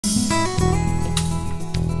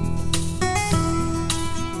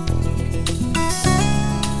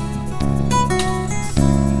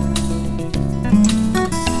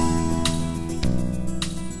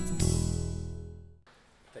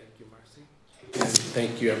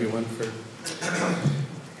thank you everyone for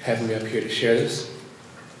having me up here to share this.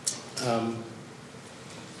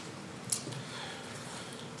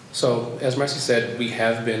 So, as Marcy said, we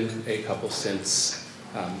have been a couple since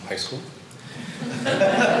high school.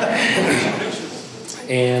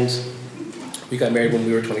 And we got married when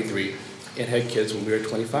we were 23 and had kids when we were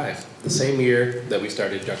 25, the same year that we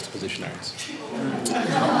started Juxtaposition Arts.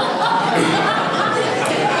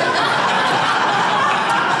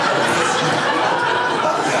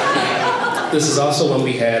 This is also when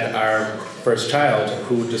we had our first child,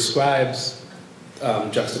 who describes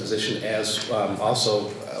juxtaposition as also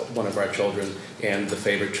one of our children and the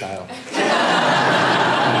favorite child.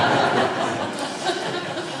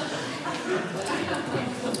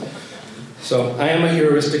 So I am a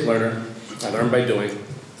heuristic learner. I learn by doing,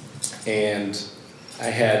 and I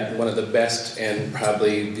had one of the best and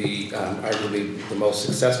probably arguably the most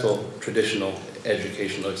successful traditional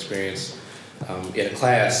educational experience in a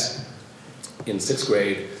class in 6th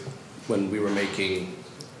grade when we were making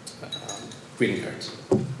greeting cards.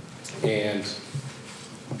 And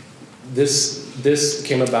this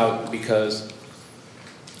came about because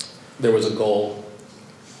there was a goal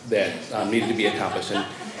that needed to be accomplished. And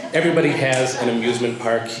everybody has an amusement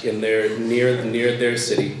park in near their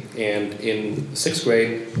city, and in 6th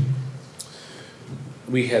grade,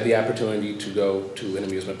 we had the opportunity to go to an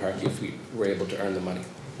amusement park if we were able to earn the money.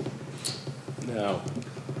 Now,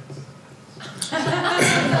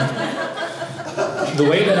 the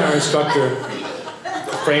way that our instructor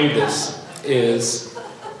framed this is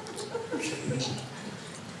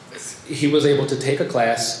he was able to take a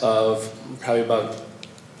class of probably about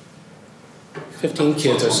 15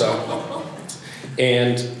 kids or so,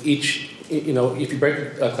 and each, if you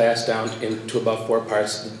break a class down into about 4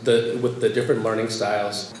 parts, with the different learning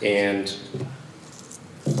styles, and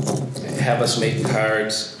have us make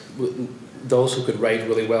cards. Those who could write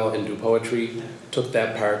really well and do poetry took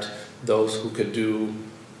that part. Those who could do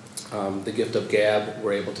the gift of gab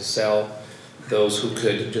were able to sell. Those who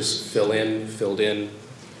could just filled in.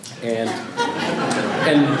 And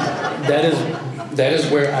that is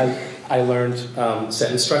where I learned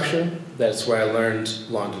sentence structure. That's where I learned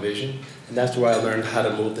long division. And that's where I learned how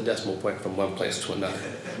to move the decimal point from one place to another.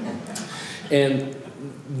 And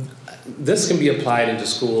this can be applied into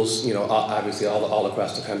schools, obviously all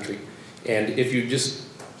across the country. And if you just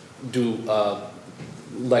do a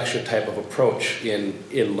lecture type of approach in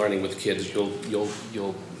learning with kids,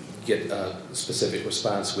 you'll get a specific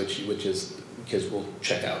response, which is kids will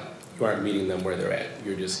check out. You aren't meeting them where they're at.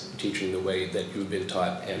 You're just teaching the way that you've been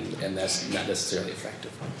taught, and that's not necessarily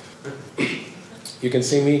effective. You can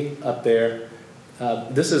see me up there.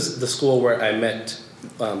 This is the school where I met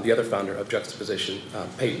the other founder of Juxtaposition,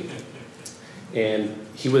 Peyton. And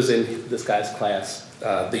he was in this guy's class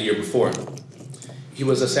the year before. He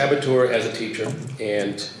was a saboteur as a teacher,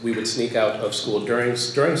 and we would sneak out of school during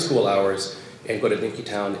school hours and go to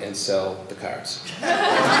Dinkytown and sell the cards.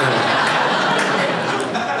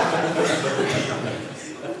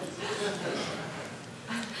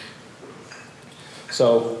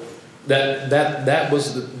 So that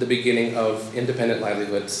was the beginning of independent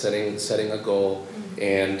livelihood, setting a goal,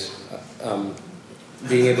 and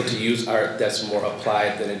being able to use art that's more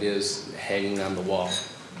applied than it is hanging on the wall.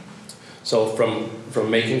 So from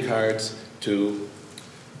making cards to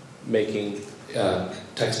making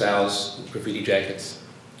textiles, graffiti jackets,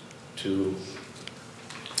 to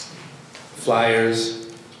flyers,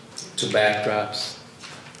 to backdrops,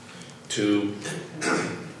 to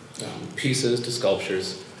pieces, to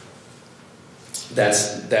sculptures.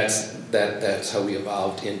 That's how we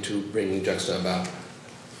evolved into bringing Juxta about.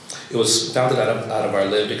 It was founded out of our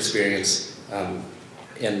lived experience and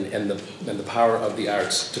the power of the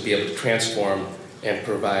arts to be able to transform and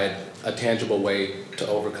provide a tangible way to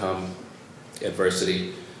overcome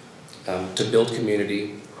adversity, to build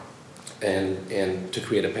community, and to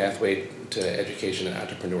create a pathway to education and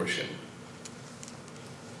entrepreneurship.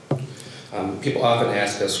 People often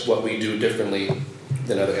ask us what we do differently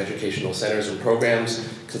than other educational centers and programs,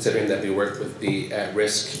 considering that we work with the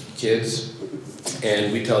at-risk kids.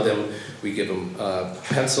 And we tell them, we give them a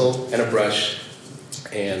pencil and a brush,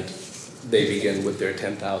 and they begin with their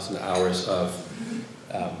 10,000 hours of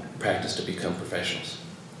practice to become professionals.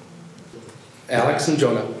 Alex and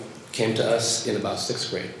Jonah came to us in about 6th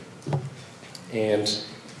grade. And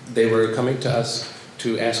they were coming to us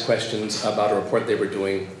to ask questions about a report they were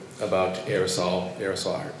doing about aerosol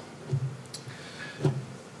art.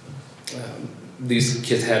 These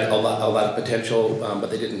kids had a lot of potential, but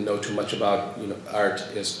they didn't know too much about art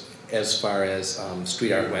as far as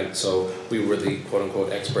street art went. So we were the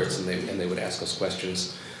quote-unquote experts, and they would ask us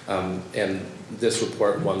questions And this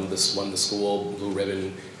report won the school blue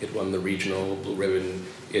ribbon, it won the regional blue ribbon,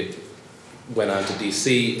 it went on to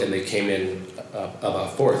DC, and they came in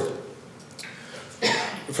about 4th.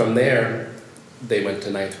 From there, they went to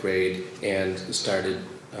 9th grade and started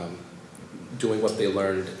doing what they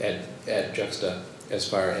learned at Juxta as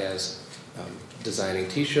far as designing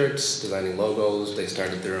t-shirts, designing logos. They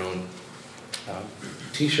started their own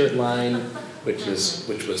t-shirt line, which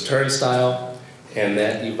was Turnstile, and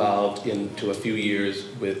that evolved into a few years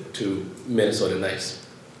to Minnesota Nice.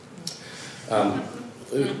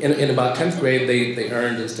 In about 10th grade, they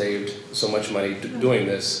earned and saved so much money doing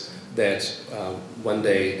this that one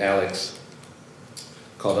day Alex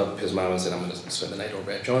called up his mom and said, I'm going to spend the night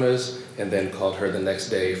over at Jonah's, and then called her the next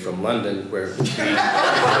day from London, where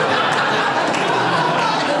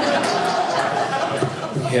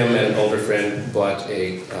him and an older friend bought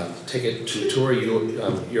a ticket to tour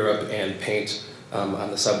Europe and paint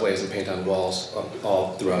on the subways and paint on walls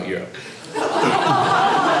all throughout Europe.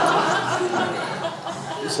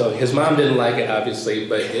 So his mom didn't like it, obviously,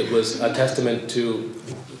 but it was a testament to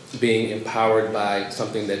being empowered by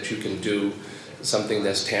something that you can do, something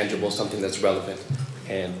that's tangible, something that's relevant.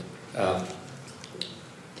 And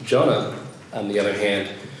Jonah, on the other hand,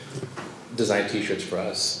 designed t-shirts for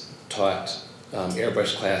us, taught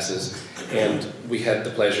airbrush classes, and we had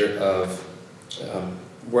the pleasure of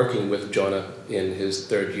working with Jonah in his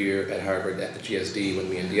 3rd year at Harvard at the GSD when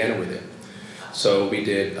me and Deanna were there. So we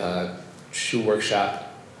did a shoe workshop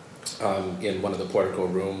in one of the portico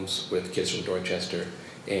rooms with kids from Dorchester,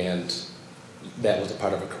 and that was a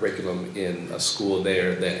part of a curriculum in a school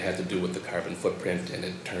there that had to do with the carbon footprint, and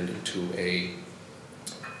it turned into a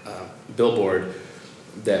billboard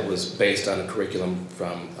that was based on a curriculum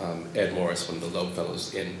from Ed Morris, one of the Loeb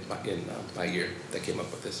fellows in my year that came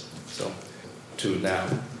up with this. So, to now.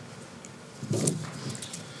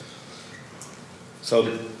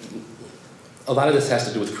 So, a lot of this has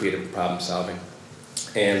to do with creative problem solving,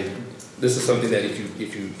 and this is something that if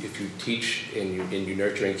you teach and you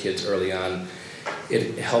nurturing kids early on,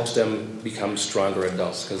 it helps them become stronger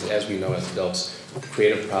adults. Because as we know as adults,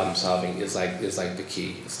 creative problem solving is like the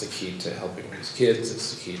key. It's the key to helping raise kids.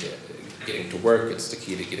 It's the key to getting to work. It's the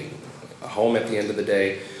key to getting a home at the end of the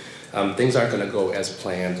day. Things aren't going to go as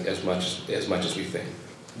planned as much as we think.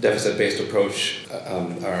 Deficit-based approach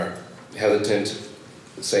are hesitant,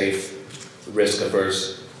 safe,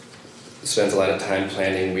 risk-averse, spends a lot of time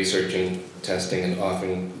planning, researching, testing, and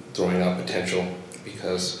often throwing out potential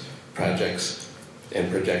because projects and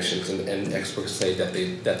projections and experts say that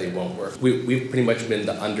they won't work. We've pretty much been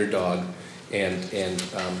the underdog and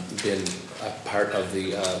been a part of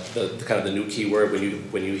the kind of the new keyword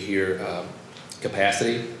when you hear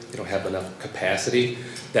capacity. They don't have enough capacity.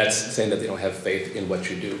 That's saying that they don't have faith in what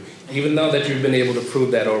you do. Even though that you've been able to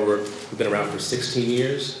prove that we've been around for 16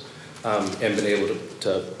 years and been able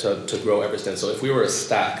to grow ever since. So if we were a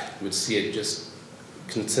stock, you would see it just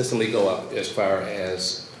consistently go up as far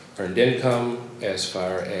as earned income, as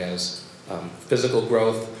far as physical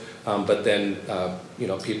growth, but then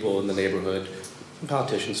people in the neighborhood,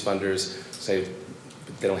 politicians, funders, say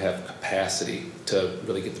they don't have capacity to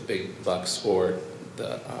really get the big bucks or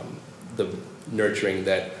the nurturing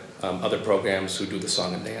that other programs who do the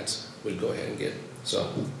song and dance would go ahead and get.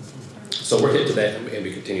 So we're hit to that, and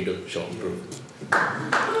we continue to show and prove.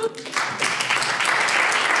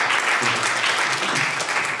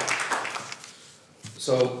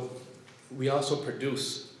 So we also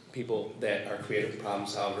produce people that are creative problem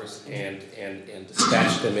solvers and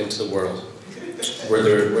dispatch them into the world where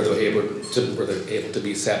they're able to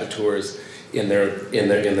be saboteurs in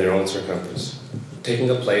their own circumference. Taking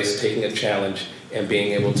a place, taking a challenge, and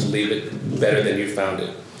being able to leave it better than you found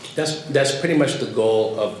it. That's pretty much the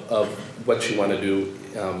goal of what you want to do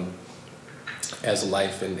as a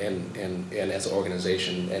life and as an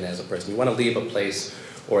organization and as a person. You want to leave a place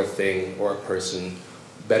or a thing or a person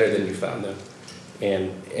better than you found them.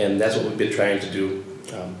 And that's what we've been trying to do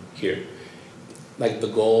here. Like the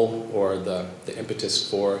goal or the impetus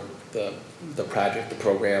for the project, the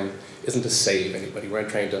program, isn't to save anybody. We're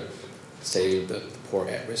not trying to save the poor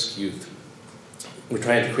at-risk youth. We're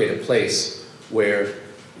trying to create a place where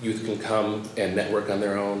youth can come and network on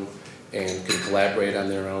their own and can collaborate on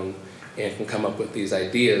their own and can come up with these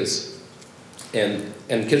ideas. And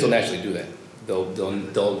kids will naturally do that.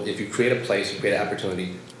 They'll if you create a place, you create an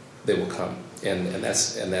opportunity, they will come. And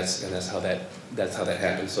that's how that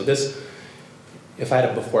happens. So this, if I had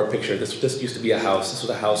a before picture, this used to be a house. This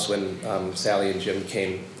was a house when Sally and Jim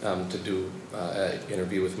came to do an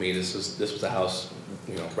interview with me. This was a house,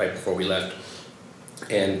 right before we left,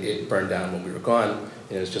 and it burned down when we were gone,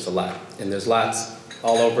 and it was just a lot. And there's lots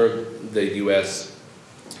all over the U.S.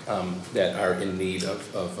 That are in need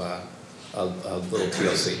of a little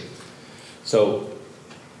TLC. So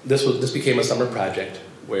this became a summer project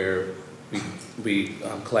where we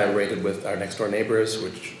collaborated with our next door neighbors,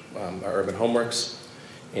 which are Urban Homeworks,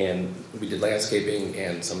 and we did landscaping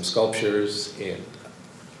and some sculptures, and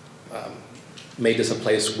made this a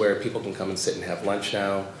place where people can come and sit and have lunch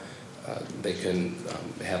now. They can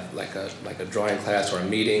have like a drawing class or a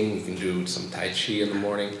meeting. You can do some Tai Chi in the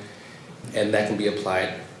morning, and that can be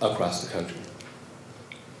applied across the country.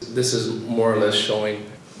 This is more or less showing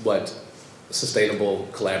what sustainable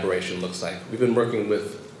collaboration looks like. We've been working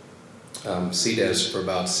with CDES for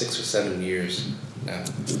about 6 or 7 years now,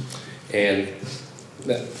 and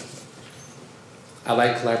I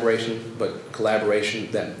like collaboration, but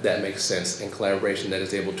collaboration that makes sense, and collaboration that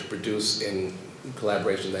is able to produce, and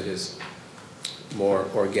collaboration that is more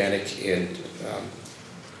organic and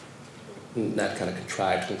not kind of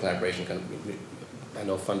contrived collaboration. I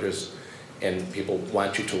know funders and people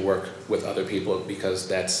want you to work with other people because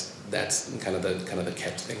that's kind of the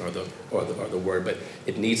kept thing, or the word, but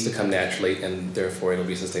it needs to come naturally, and therefore it'll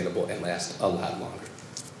be sustainable and last a lot longer.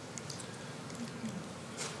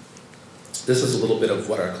 This is a little bit of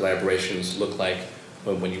what our collaborations look like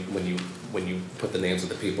when you put the names of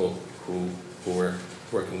the people who we're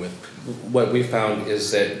working with. What we found is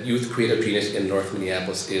that youth creative genius in North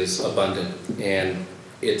Minneapolis is abundant, and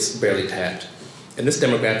it's barely tapped. And this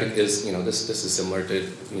demographic is, this is similar to,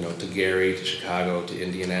 to Gary, to Chicago, to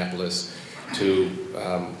Indianapolis, to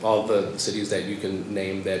all the cities that you can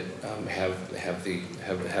name that have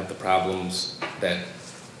the problems that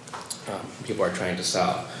people are trying to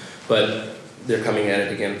solve. But they're coming at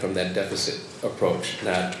it again from that deficit approach.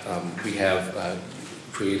 Not we have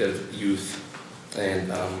creative youth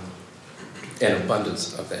and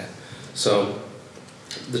abundance of that. So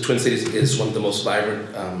the Twin Cities is one of the most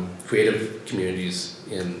vibrant creative communities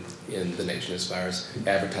in the nation as far as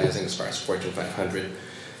advertising, as far as Fortune 500.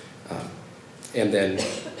 And then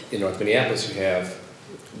in North Minneapolis, you have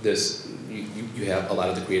this. You have a lot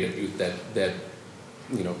of the creative youth that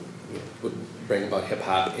would bring about hip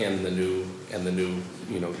hop and the new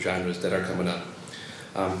genres that are coming up.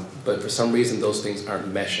 But for some reason, those things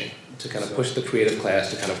aren't meshing. To kind of push the creative class,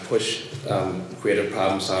 to kind of push creative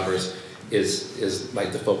problem solvers is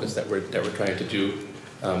like the focus that we're trying to do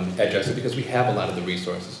at Juxta, because we have a lot of the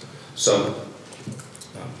resources. So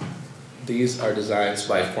these are designs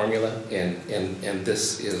by formula, and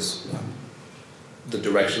this is the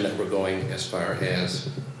direction that we're going as far as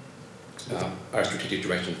our strategic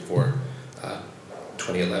direction for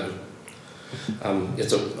 2011.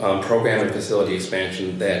 It's a program and facility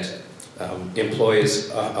expansion that employs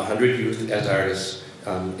 100 youth as artists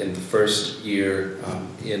in the first year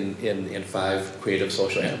in 5 creative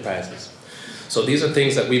social enterprises. So these are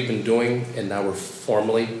things that we've been doing, and now we're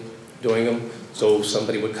formally doing them. So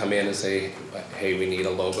somebody would come in and say, hey, we need a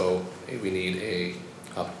logo, hey, we need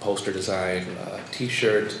a poster design, a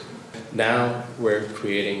t-shirt. Now we're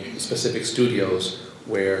creating specific studios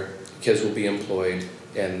where kids will be employed,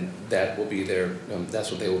 and that will be their, that's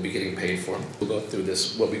what they will be getting paid for. We'll go through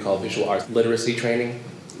this, what we call visual arts literacy training,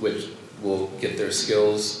 which will get their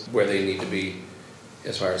skills where they need to be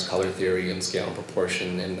as far as color theory and scale and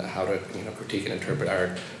proportion, and how to critique and interpret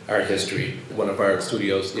art history. One of our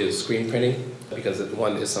studios is screen printing, because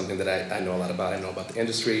one is something that I know a lot about. I know about the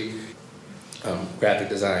industry, graphic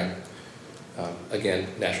design, again,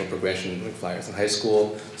 natural progression, doing flyers in high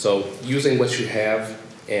school. So using what you have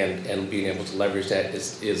and being able to leverage that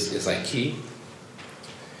is like key.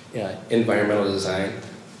 Yeah, environmental design.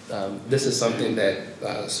 This is something that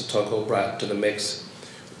Sotoko brought to the mix,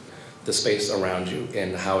 the space around you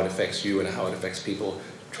and how it affects you and how it affects people,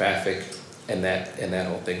 traffic, and that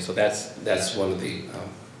whole thing. So that's one of the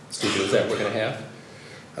studios that we're going to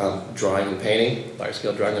have. Drawing and painting,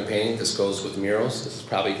 large-scale drawing and painting. This goes with murals. This is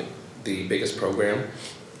probably the biggest program.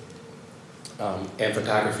 And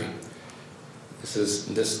photography.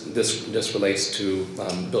 This relates to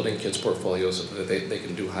building kids' portfolios so that they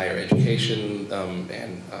can do higher education,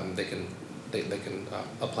 and they can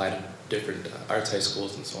apply to different arts high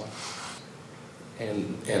schools and so on.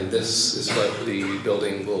 And this is what the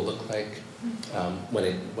building will look like when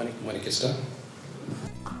it gets done.